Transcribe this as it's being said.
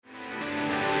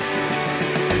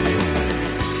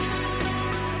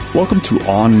Welcome to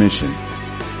On Mission,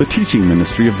 the teaching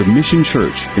ministry of the Mission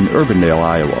Church in Urbandale,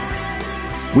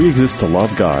 Iowa. We exist to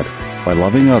love God by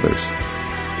loving others.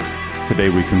 Today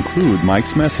we conclude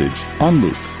Mike's message on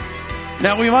Luke.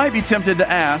 Now we might be tempted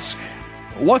to ask,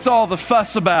 what's all the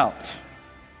fuss about?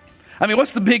 I mean,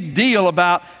 what's the big deal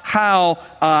about how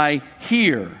I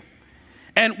hear?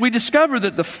 And we discover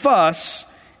that the fuss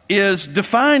is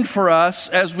defined for us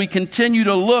as we continue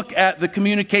to look at the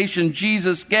communication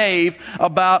Jesus gave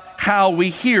about how we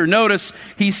hear. Notice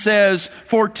he says,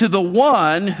 "For to the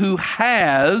one who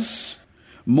has,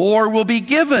 more will be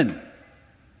given.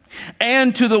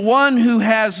 And to the one who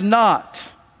has not,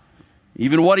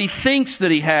 even what he thinks that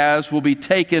he has will be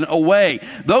taken away."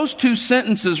 Those two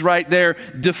sentences right there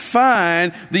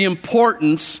define the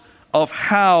importance of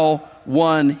how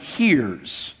one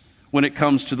hears when it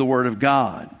comes to the Word of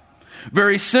God.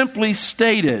 Very simply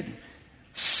stated,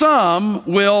 some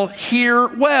will hear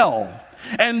well.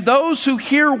 And those who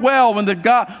hear well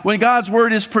when God's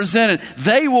Word is presented,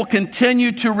 they will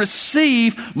continue to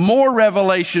receive more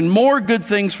revelation, more good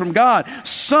things from God.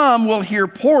 Some will hear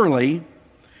poorly,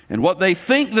 and what they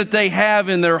think that they have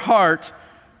in their heart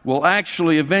will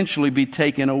actually eventually be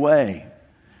taken away.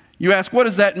 You ask, what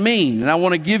does that mean? And I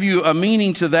want to give you a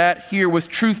meaning to that here with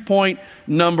truth point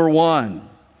number one.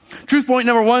 Truth point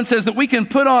number one says that we can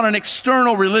put on an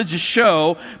external religious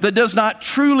show that does not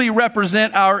truly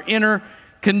represent our inner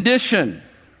condition.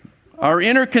 Our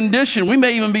inner condition, we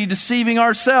may even be deceiving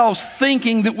ourselves,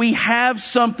 thinking that we have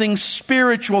something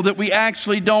spiritual that we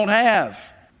actually don't have.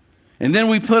 And then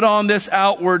we put on this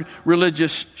outward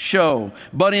religious show.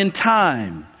 But in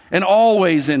time, and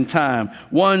always in time,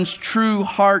 one's true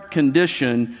heart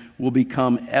condition will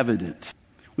become evident.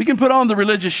 We can put on the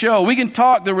religious show. We can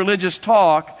talk the religious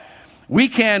talk. We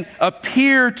can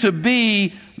appear to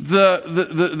be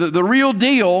the real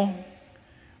deal.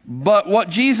 But what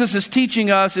Jesus is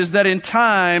teaching us is that in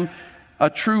time, the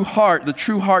true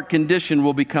heart condition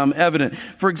will become evident.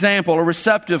 For example, a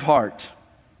receptive heart.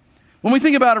 When we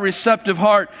think about a receptive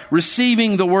heart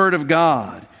receiving the Word of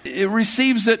God, it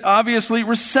receives it obviously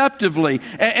receptively.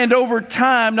 And over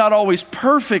time, not always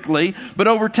perfectly, but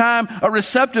over time, a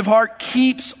receptive heart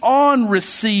keeps on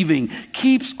receiving,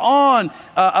 keeps on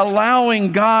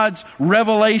allowing God's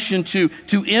revelation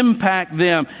to impact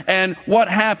them. And what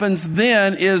happens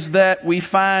then is that we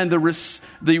find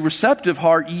the receptive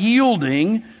heart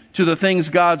yielding to the things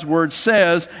God's Word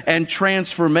says, and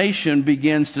transformation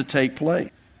begins to take place.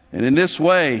 And in this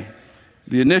way,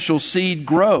 the initial seed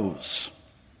grows.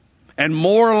 And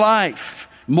more life,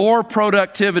 more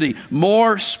productivity,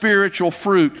 more spiritual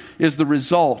fruit is the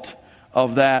result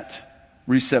of that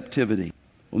receptivity.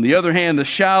 On the other hand, the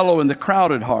shallow and the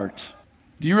crowded heart.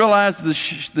 Do you realize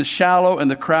that the shallow and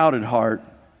the crowded heart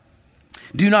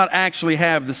do not actually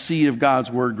have the seed of God's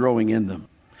Word growing in them?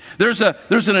 There's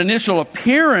an initial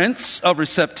appearance of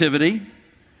receptivity,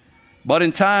 but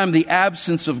in time the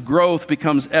absence of growth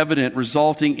becomes evident,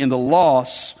 resulting in the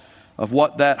loss of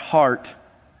what that heart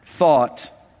thought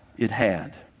it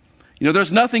had. You know,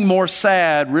 there's nothing more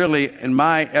sad, really, in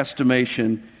my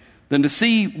estimation, than to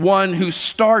see one who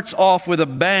starts off with a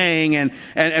bang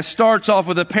and starts off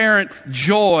with apparent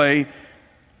joy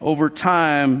over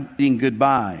time being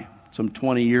goodbye some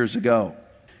 20 years ago.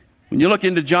 When you look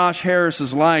into Josh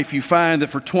Harris's life, you find that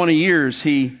for 20 years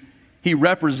he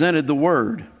represented the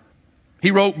Word. He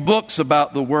wrote books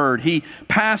about the Word. He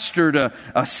pastored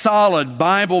a solid,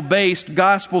 Bible-based,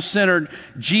 gospel-centered,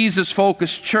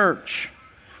 Jesus-focused church.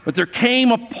 But there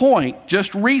came a point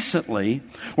just recently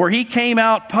where he came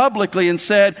out publicly and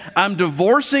said, "I'm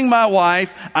divorcing my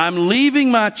wife, I'm leaving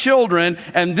my children,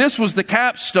 and this was the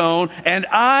capstone, and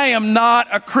I am not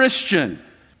a Christian."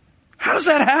 How does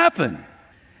that happen?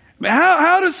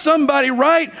 How does somebody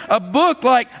write a book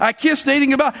like I Kissed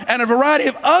Dating About and a variety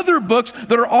of other books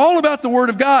that are all about the Word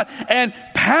of God and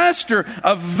pastor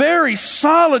a very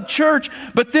solid church,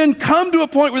 but then come to a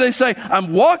point where they say,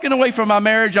 "I'm walking away from my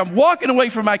marriage, I'm walking away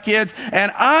from my kids,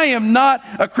 and I am not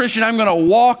a Christian, I'm going to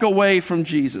walk away from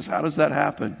Jesus"? How does that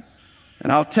happen?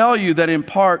 And I'll tell you that in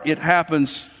part it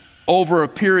happens over a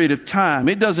period of time.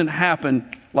 It doesn't happen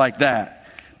like that.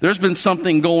 There's been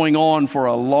something going on for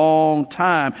a long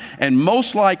time, and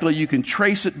most likely you can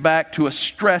trace it back to a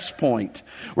stress point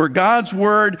where God's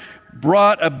Word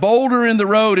brought a boulder in the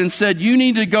road and said, "You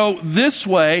need to go this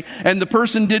way," and the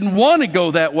person didn't want to go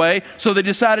that way, so they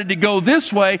decided to go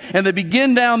this way, and they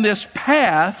begin down this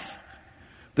path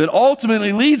that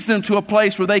ultimately leads them to a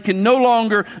place where they can no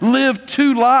longer live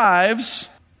two lives.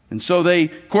 And so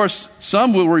of course,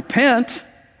 some will repent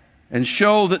and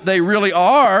show that they really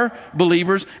are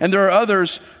believers, and there are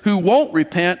others who won't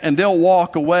repent and they'll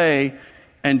walk away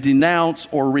and denounce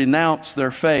or renounce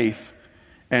their faith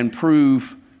and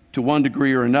prove to one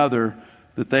degree or another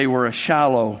that they were a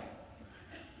shallow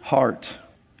heart,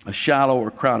 a shallow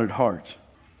or crowded heart.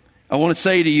 I want to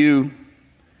say to you,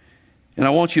 and I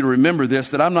want you to remember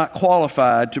this, that I'm not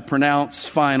qualified to pronounce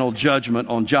final judgment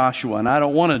on Joshua, and I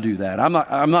don't want to do that.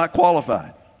 I'm not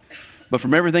qualified. But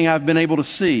from everything I've been able to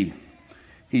see,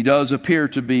 he does appear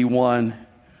to be one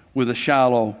with a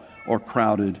shallow or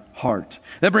crowded heart.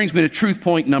 That brings me to truth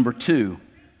point number 2.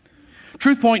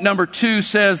 Truth point number 2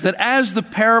 says that as the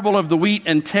parable of the wheat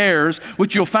and tares,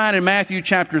 which you'll find in Matthew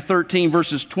chapter 13,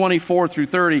 verses 24 through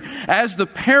 30, as the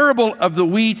parable of the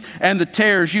wheat and the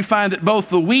tares, you find that both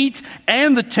the wheat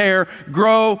and the tare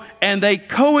grow and they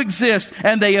coexist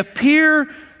and they appear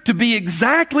to be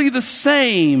exactly the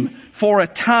same for a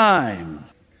time.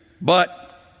 But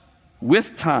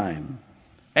with time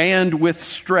and with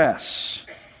stress,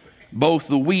 both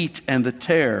the wheat and the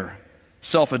tare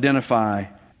self-identify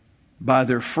by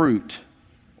their fruit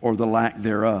or the lack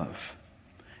thereof.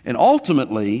 And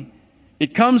ultimately,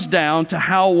 it comes down to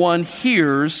how one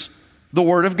hears the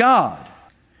Word of God.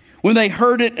 When they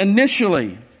heard it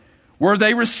initially, were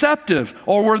they receptive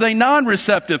or were they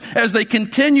non-receptive? As they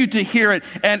continue to hear it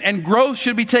and growth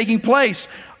should be taking place,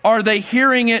 are they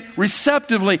hearing it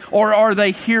receptively or are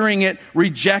they hearing it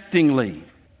rejectingly?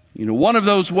 You know, one of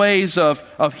those ways of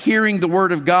hearing the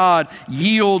Word of God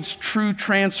yields true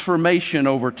transformation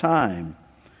over time,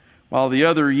 while the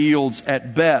other yields,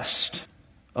 at best,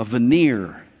 a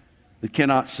veneer that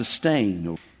cannot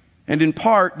sustain. And in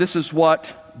part, this is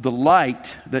what the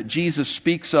light that Jesus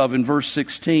speaks of in verse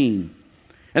 16,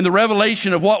 and the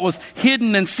revelation of what was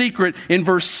hidden and secret in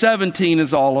verse 17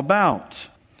 is all about.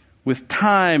 With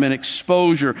time and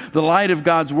exposure, the light of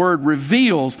God's Word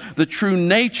reveals the true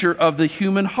nature of the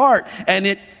human heart, and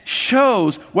it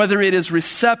shows whether it is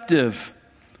receptive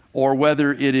or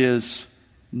whether it is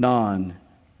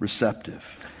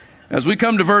non-receptive. As we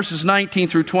come to verses 19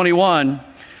 through 21,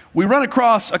 we run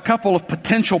across a couple of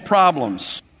potential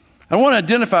problems. I want to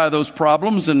identify those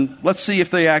problems, and let's see if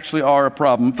they actually are a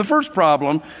problem. The first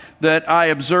problem that I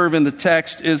observe in the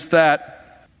text is that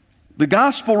the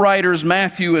gospel writers,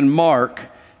 Matthew and Mark,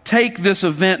 take this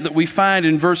event that we find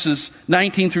in verses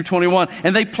 19 through 21,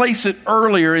 and they place it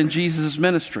earlier in Jesus'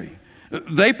 ministry.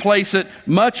 They place it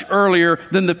much earlier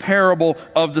than the parable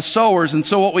of the sowers. And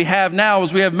so what we have now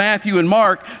is we have Matthew and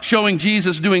Mark showing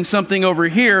Jesus doing something over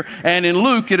here, and in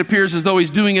Luke it appears as though he's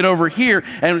doing it over here,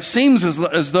 and it seems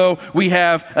as though we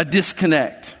have a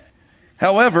disconnect.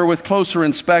 However, with closer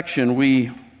inspection,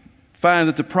 we find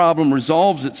that the problem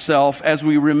resolves itself as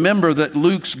we remember that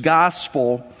Luke's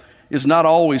gospel is not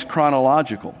always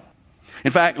chronological. In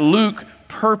fact, Luke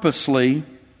purposely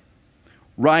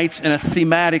writes in a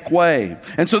thematic way.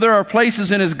 And so there are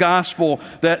places in his gospel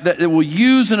that it will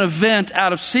use an event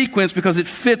out of sequence because it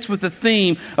fits with the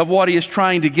theme of what he is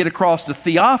trying to get across to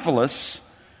Theophilus,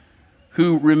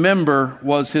 who, remember,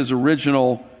 was his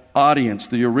original audience,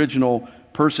 the original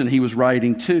person he was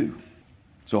writing to.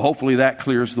 So hopefully that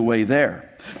clears the way there.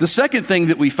 The second thing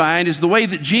that we find is the way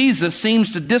that Jesus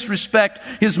seems to disrespect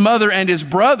his mother and his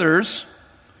brothers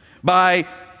by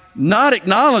not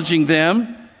acknowledging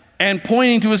them and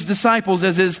pointing to his disciples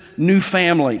as his new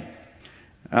family.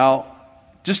 Now,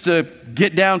 just to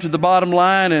get down to the bottom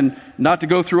line and not to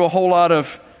go through a whole lot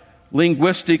of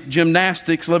linguistic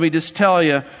gymnastics, let me just tell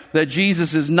you that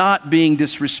Jesus is not being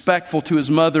disrespectful to his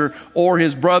mother or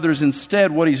his brothers. Instead,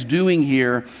 what he's doing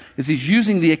here is he's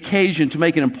using the occasion to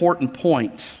make an important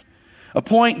point. A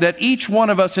point that each one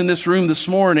of us in this room this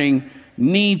morning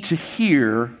need to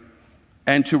hear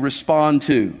and to respond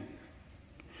to.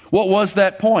 What was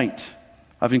that point?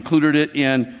 I've included it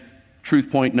in truth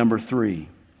point number 3.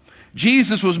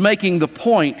 Jesus was making the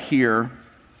point here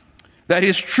that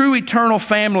his true eternal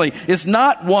family is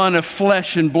not one of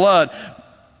flesh and blood,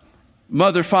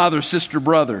 mother, father, sister,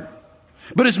 brother,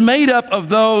 but is made up of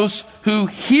those who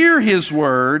hear his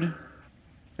word,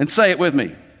 and say it with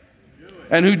me,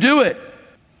 and who do it.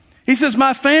 He says,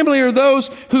 my family are those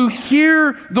who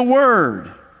hear the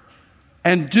word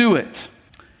and do it.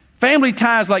 Family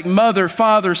ties like mother,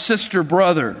 father, sister,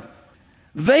 brother,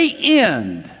 they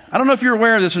end. I don't know if you're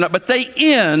aware of this or not, but they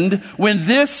end when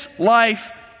this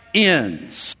life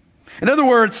ends. In other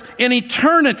words, in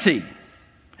eternity,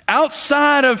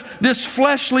 outside of this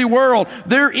fleshly world,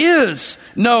 there is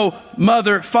no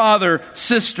mother, father,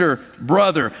 sister,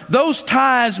 brother. Those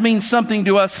ties mean something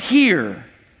to us here,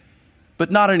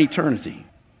 but not in eternity.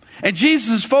 And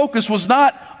Jesus' focus was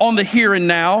not on the here and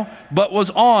now, but was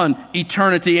on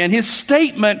eternity. And his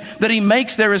statement that he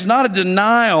makes there is not a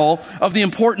denial of the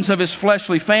importance of his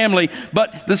fleshly family,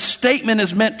 but the statement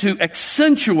is meant to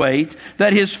accentuate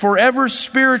that his forever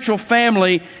spiritual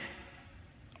family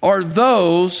are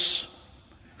those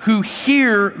who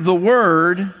hear the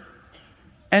word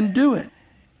and do it.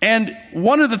 And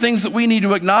one of the things that we need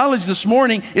to acknowledge this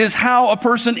morning is how a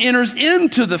person enters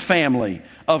into the family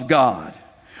of God.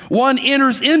 One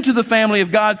enters into the family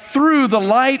of God through the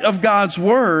light of God's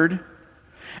word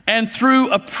and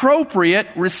through appropriate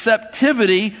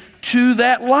receptivity to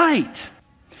that light.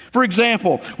 For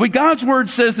example, when God's word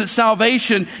says that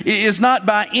salvation is not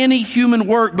by any human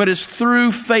work, but is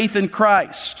through faith in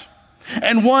Christ,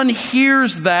 and one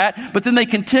hears that, but then they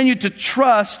continue to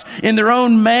trust in their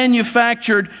own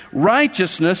manufactured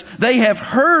righteousness, they have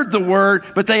heard the word,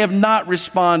 but they have not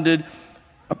responded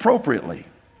appropriately.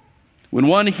 When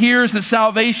one hears that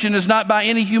salvation is not by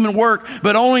any human work,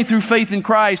 but only through faith in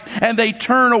Christ, and they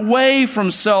turn away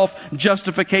from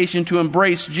self-justification to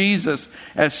embrace Jesus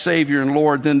as Savior and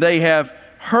Lord, then they have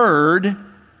heard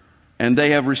and they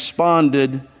have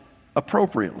responded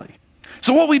appropriately.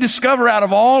 So what we discover out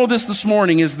of all of this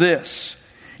morning is this,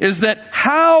 is that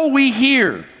how we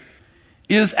hear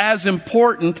is as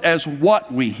important as what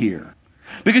we hear.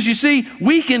 Because you see,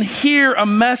 we can hear a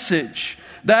message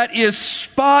that is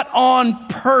spot on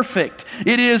perfect.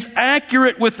 It is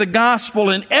accurate with the gospel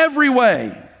in every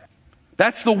way.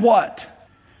 That's the what.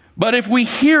 But if we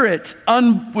hear it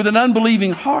with an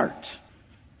unbelieving heart,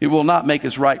 it will not make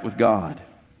us right with God.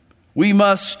 We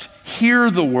must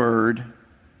hear the word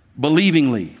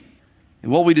believingly.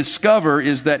 And what we discover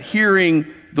is that hearing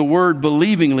the word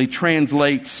believingly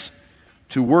translates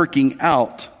to working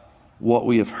out what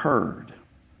we have heard.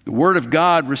 The word of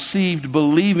God received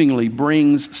believingly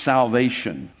brings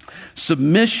salvation.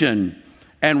 Submission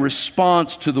and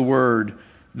response to the word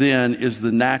then is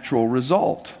the natural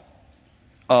result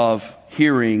of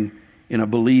hearing in a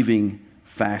believing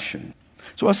fashion.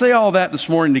 So I say all that this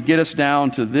morning to get us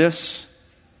down to this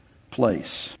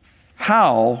place.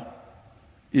 How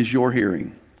is your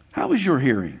hearing? How is your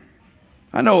hearing?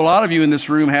 I know a lot of you in this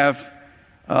room have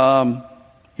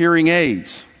hearing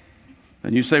aids.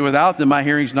 And you say, without them, my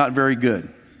hearing's not very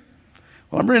good.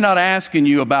 Well, I'm really not asking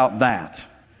you about that.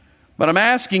 But I'm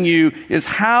asking you is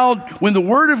how, when the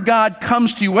Word of God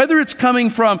comes to you, whether it's coming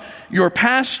from your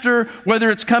pastor, whether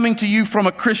it's coming to you from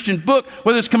a Christian book,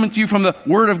 whether it's coming to you from the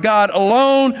Word of God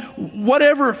alone,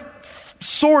 whatever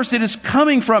source it is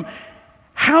coming from,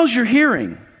 how's your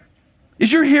hearing?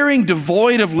 Is your hearing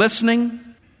devoid of listening?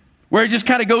 Where it just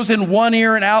kind of goes in one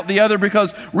ear and out the other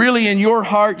because really in your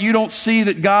heart you don't see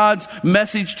that God's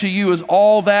message to you is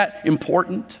all that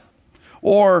important?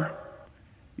 Or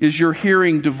is your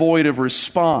hearing devoid of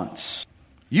response?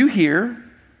 You hear,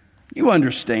 you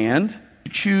understand,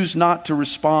 you choose not to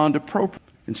respond appropriately,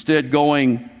 instead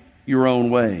going your own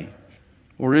way.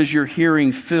 Or is your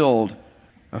hearing filled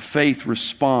a faith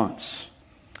response?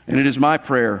 And it is my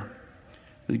prayer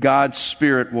that God's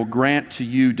Spirit will grant to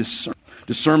you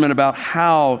discernment about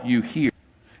how you hear,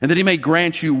 and that He may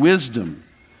grant you wisdom,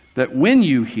 that when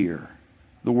you hear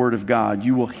the Word of God,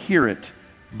 you will hear it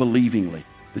believingly,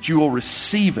 that you will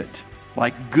receive it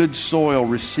like good soil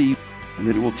received, and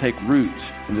that it will take root,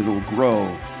 and that it will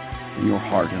grow in your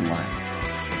heart and life.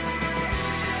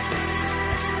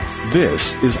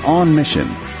 This is On Mission.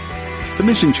 The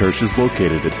Mission Church is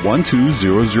located at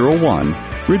 12001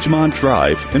 Ridgemont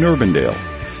Drive in Urbandale.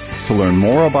 To learn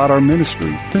more about our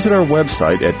ministry, visit our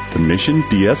website at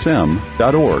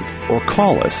themissiondsm.org or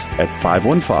call us at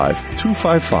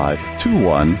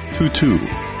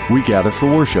 515-255-2122. We gather for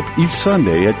worship each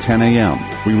Sunday at 10 a.m.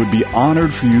 We would be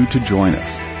honored for you to join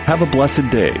us. Have a blessed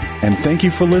day, and thank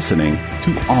you for listening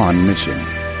to On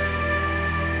Mission.